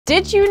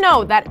Did you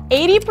know that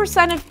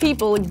 80% of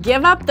people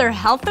give up their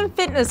health and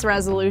fitness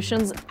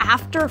resolutions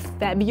after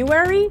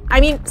February? I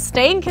mean,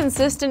 staying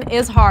consistent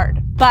is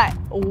hard, but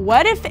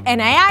what if an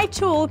AI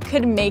tool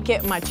could make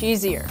it much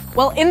easier?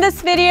 Well, in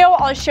this video,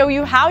 I'll show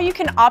you how you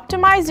can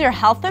optimize your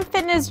health and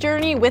fitness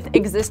journey with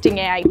existing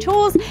AI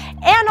tools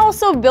and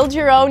also build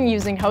your own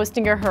using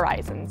Hosting Your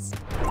Horizons.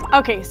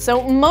 Okay,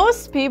 so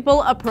most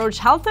people approach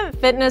health and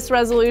fitness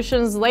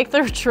resolutions like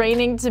they're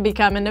training to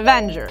become an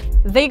Avenger.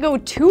 They go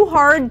too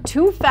hard,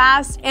 too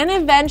fast, and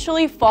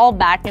eventually fall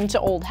back into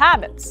old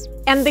habits.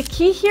 And the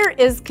key here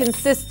is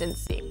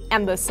consistency.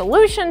 And the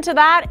solution to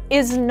that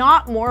is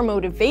not more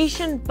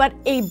motivation, but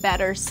a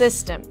better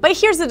system. But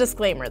here's a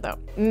disclaimer though.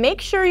 Make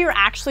sure you're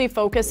actually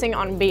focusing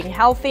on being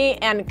healthy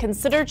and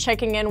consider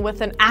checking in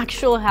with an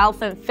actual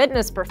health and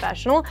fitness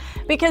professional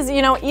because,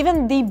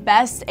 even the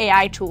best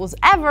AI tools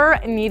ever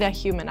need a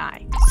human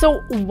eye. So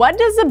what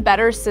does a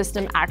better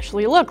system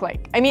actually look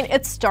like? I mean,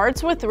 it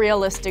starts with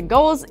realistic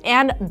goals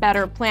and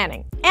better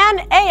planning.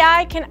 And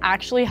AI can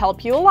actually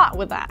help you a lot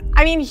with that.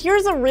 I mean,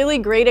 here's a really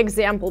great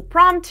example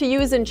prompt to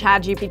use in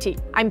ChatGPT.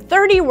 I'm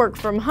 30, work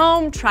from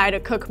home, try to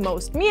cook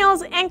most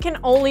meals, and can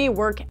only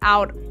work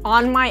out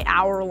on my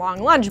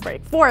hour-long lunch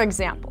break, for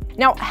example.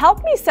 Now,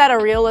 help me set a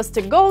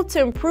realistic goal to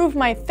improve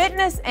my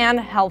fitness and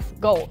health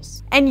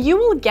goals. And you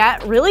will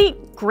get really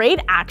great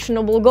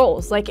actionable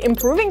goals like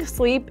improving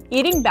sleep,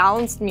 eating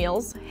balanced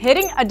meals,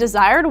 hitting a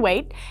desired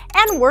weight,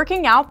 and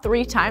working out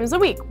 3 times a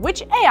week,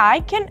 which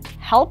AI can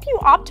help you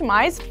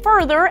optimize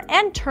further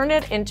and turn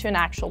it into an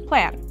actual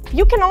plan.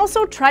 You can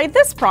also try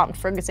this prompt,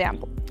 for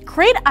example.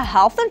 Create a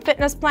health and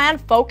fitness plan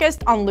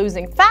focused on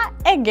losing fat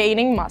and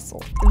gaining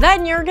muscle.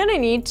 Then you're gonna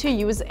need to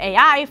use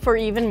AI for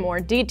even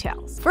more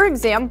details. For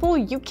example,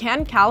 you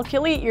can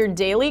calculate your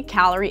daily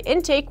calorie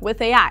intake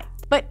with AI.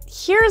 But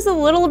here's a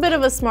little bit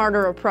of a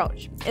smarter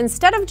approach.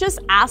 Instead of just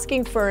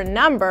asking for a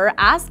number,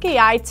 ask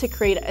AI to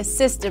create a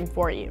system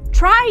for you.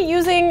 Try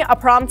using a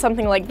prompt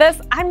something like this.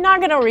 I'm not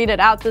gonna read it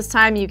out this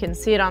time. You can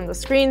see it on the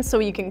screen so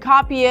you can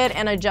copy it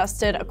and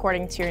adjust it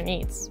according to your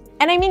needs.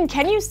 And I mean,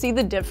 can you see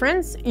the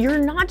difference?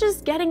 You're not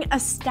just getting a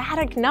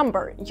static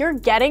number, you're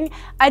getting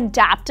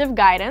adaptive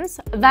guidance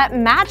that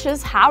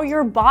matches how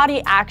your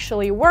body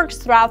actually works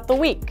throughout the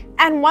week.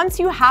 And once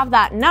you have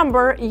that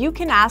number, you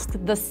can ask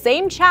the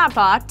same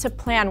chatbot to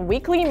plan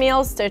weekly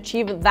meals to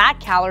achieve that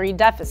calorie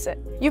deficit.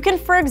 You can,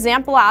 for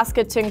example, ask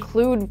it to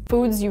include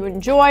foods you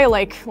enjoy,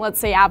 like let's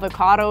say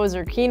avocados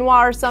or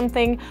quinoa or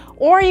something,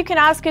 or you can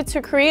ask it to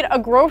create a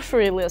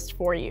grocery list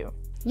for you.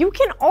 You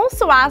can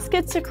also ask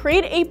it to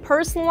create a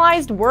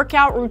personalized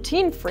workout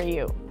routine for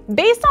you.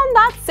 Based on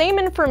that same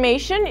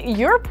information,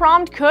 your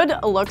prompt could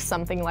look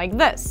something like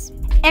this.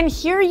 And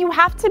here you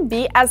have to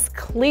be as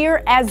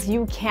clear as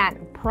you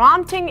can.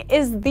 Prompting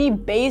is the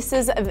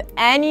basis of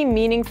any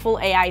meaningful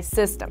AI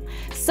system.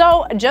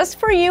 So just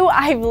for you,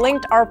 I've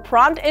linked our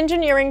prompt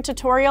engineering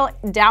tutorial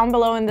down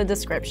below in the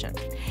description.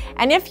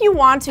 And if you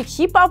want to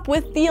keep up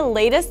with the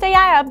latest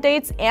AI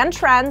updates and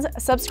trends,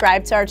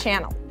 subscribe to our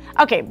channel.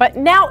 Okay, but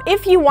now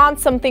if you want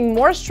something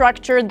more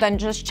structured than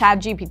just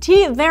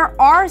ChatGPT, there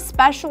are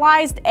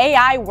specialized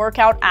AI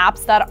workout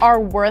apps that are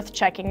worth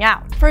checking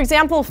out. For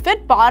example,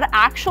 Fitbod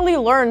actually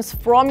learns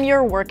from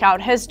your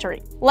workout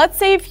history. Let's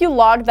say if you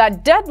log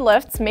that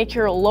deadlifts make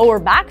your lower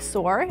back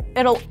sore,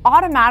 it'll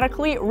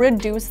automatically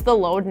reduce the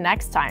load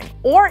next time,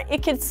 or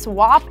it could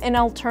swap an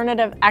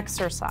alternative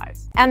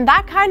exercise. And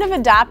that kind of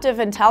adaptive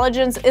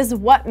intelligence is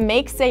what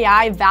makes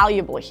AI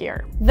valuable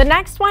here. The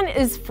next one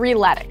is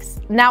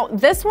Freeletics. Now,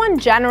 this one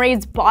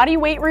generates body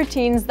weight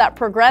routines that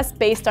progress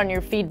based on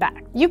your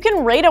feedback. You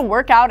can rate a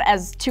workout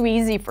as too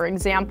easy, for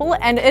example,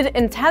 and it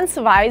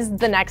intensifies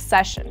the next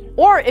session.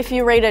 Or if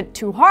you rate it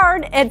too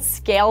hard, it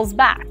scales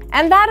back.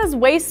 And that is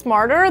way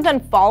smarter than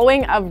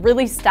following a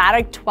really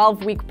static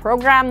 12-week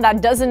program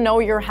that doesn't know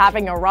you're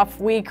having a rough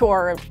week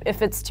or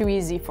if it's too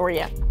easy for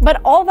you.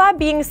 But all that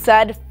being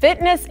said,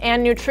 fitness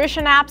and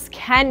nutrition apps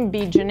can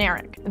be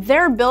generic.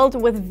 They're built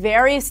with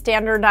very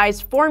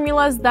standardized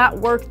formulas that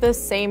work the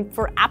same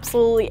for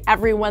absolutely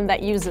everyone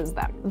that uses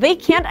them. They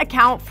can't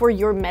account for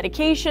your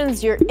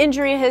medications, your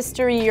injury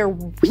history, your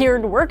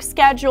weird work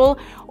schedule,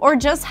 or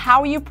just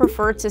how you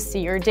prefer to see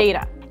your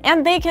data.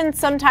 And they can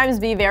sometimes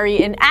be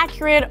very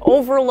inaccurate,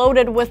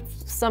 overloaded with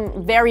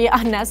some very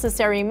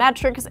unnecessary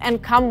metrics,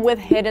 and come with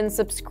hidden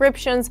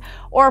subscriptions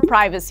or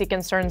privacy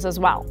concerns as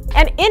well.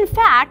 And in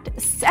fact,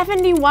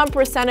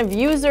 71% of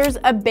users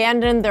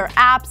abandon their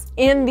apps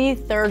in the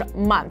 3rd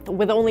month,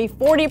 with only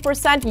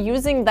 40%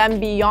 using them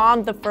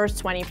beyond the first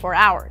 24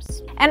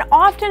 hours. And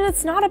often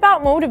it's not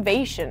about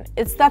motivation,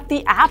 it's that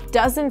the app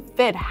doesn't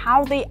fit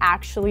how they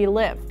actually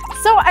live.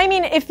 So I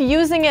mean, if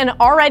using an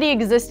already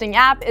existing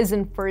app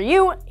isn't for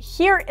you,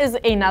 here is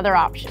another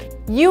option.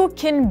 You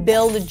can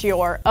build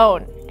your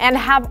own and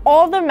have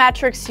all the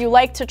metrics you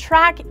like to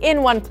track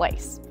in one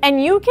place.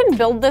 And you can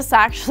build this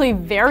actually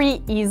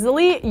very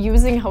easily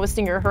using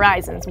Hosting Your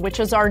Horizons, which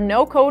is our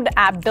no-code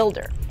app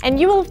builder. And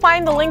you will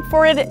find the link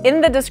for it in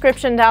the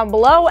description down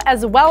below,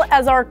 as well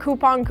as our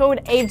coupon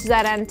code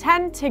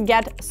HZN10 to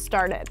get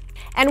started.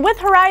 And with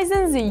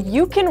Horizons,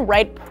 you can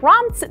write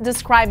prompts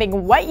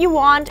describing what you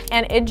want,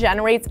 and it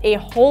generates a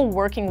whole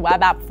working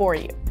web app for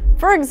you.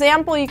 For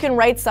example, you can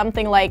write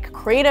something like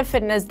create a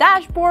fitness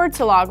dashboard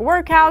to log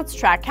workouts,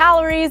 track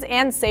calories,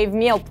 and save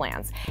meal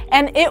plans,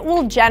 and it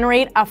will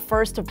generate a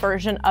first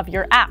version of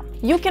your app.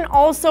 You can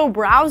also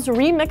browse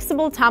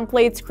remixable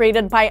templates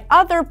created by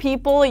other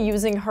people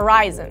using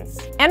Horizons.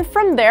 And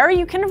from there,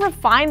 you can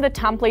refine the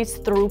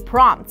templates through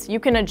prompts. You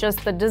can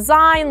adjust the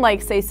design,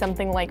 like say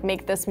something like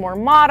make this more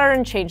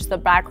modern, change the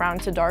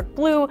background to dark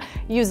blue,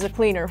 use a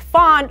cleaner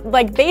font,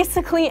 like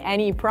basically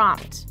any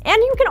prompt. And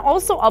you can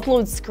also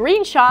upload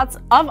screenshots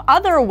of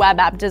other web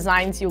app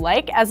designs you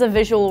like as a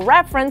visual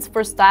reference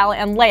for style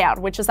and layout,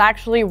 which is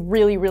actually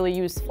really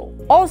useful.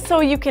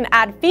 Also, you can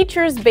add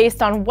features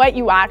based on what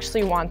you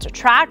actually want to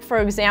track. For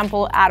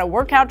example, add a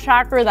workout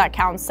tracker that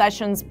counts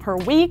sessions per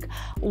week,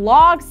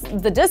 logs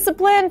the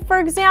discipline, for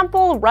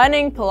example,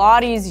 running,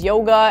 Pilates,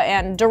 yoga,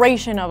 and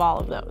duration of all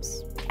of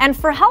those. And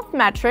for health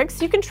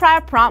metrics, you can try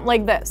a prompt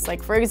like this.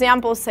 Like for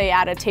example, say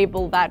add a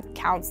table that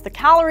counts the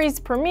calories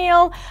per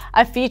meal,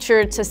 a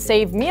feature to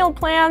save meal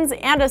plans,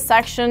 and a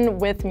section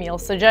with meal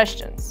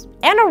suggestions.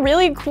 And a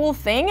really cool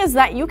thing is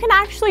that you can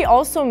actually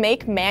also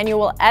make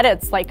manual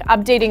edits, like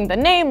updating the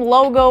name,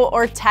 logo,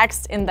 or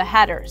text in the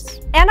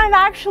headers. And I've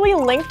actually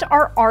linked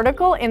our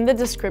article in the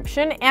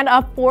description and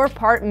a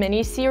 4-part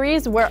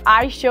mini-series where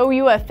I show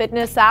you a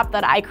fitness app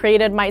that I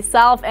created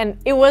myself, and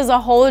it was a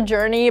whole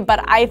journey,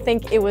 but I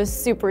think it was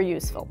super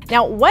useful.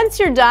 Now, once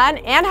you're done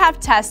and have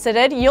tested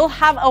it, you'll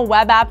have a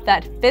web app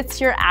that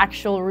fits your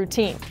actual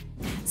routine.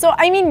 So,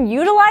 I mean,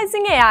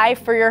 utilizing AI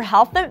for your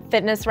health and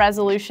fitness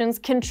resolutions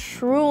can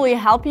truly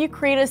help you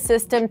create a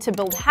system to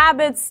build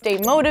habits, stay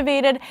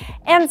motivated,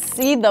 and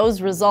see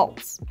those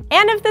results.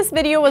 And if this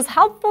video was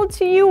helpful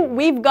to you,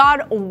 we've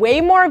got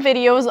way more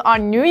videos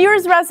on New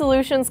Year's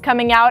resolutions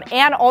coming out,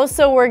 and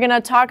also we're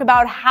gonna talk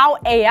about how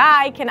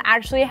AI can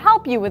actually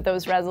help you with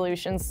those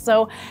resolutions.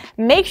 So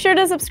make sure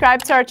to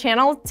subscribe to our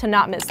channel to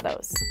not miss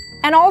those.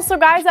 And also,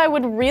 guys, I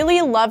would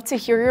really love to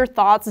hear your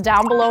thoughts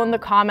down below in the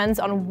comments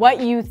on what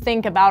you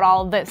think about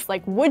all of this.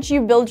 Like, would you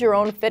build your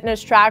own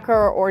fitness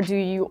tracker, or do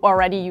you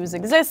already use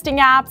existing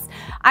apps?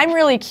 I'm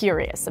really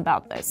curious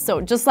about this, so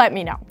just let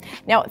me know.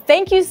 Now,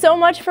 thank you so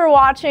much for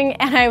watching,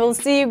 and I will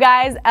see you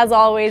guys, as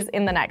always,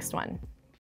 in the next one.